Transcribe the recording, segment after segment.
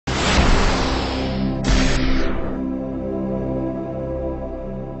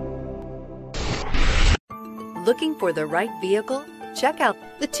Looking for the right vehicle? Check out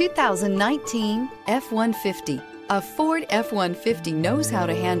the 2019 F-150. A Ford F-150 knows how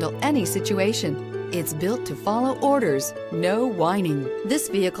to handle any situation. It's built to follow orders, no whining. This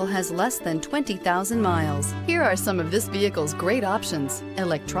vehicle has less than 20,000 miles. Here are some of this vehicle's great options: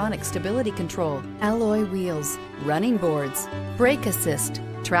 electronic stability control, alloy wheels, running boards, brake assist,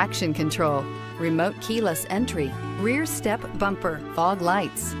 traction control, remote keyless entry, rear step bumper, fog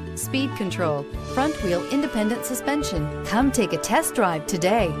lights, speed control, front wheel independent suspension. Come take a test drive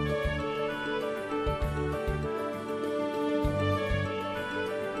today.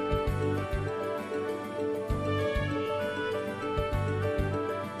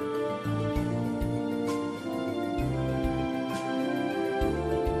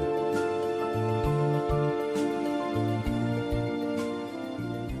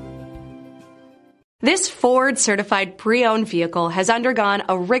 This Ford-certified pre-owned vehicle has undergone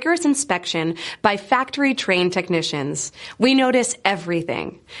a rigorous inspection by factory-trained technicians. We notice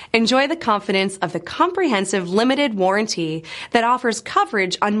everything. Enjoy the confidence of the comprehensive limited warranty that offers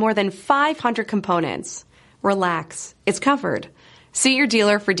coverage on more than 500 components. Relax, it's covered. See your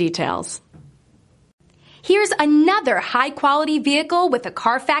dealer for details. Here's another high-quality vehicle with a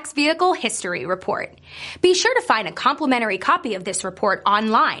Carfax Vehicle History Report. Be sure to find a complimentary copy of this report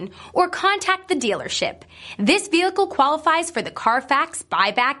online or contact the dealership. This vehicle qualifies for the Carfax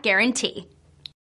Buyback Guarantee.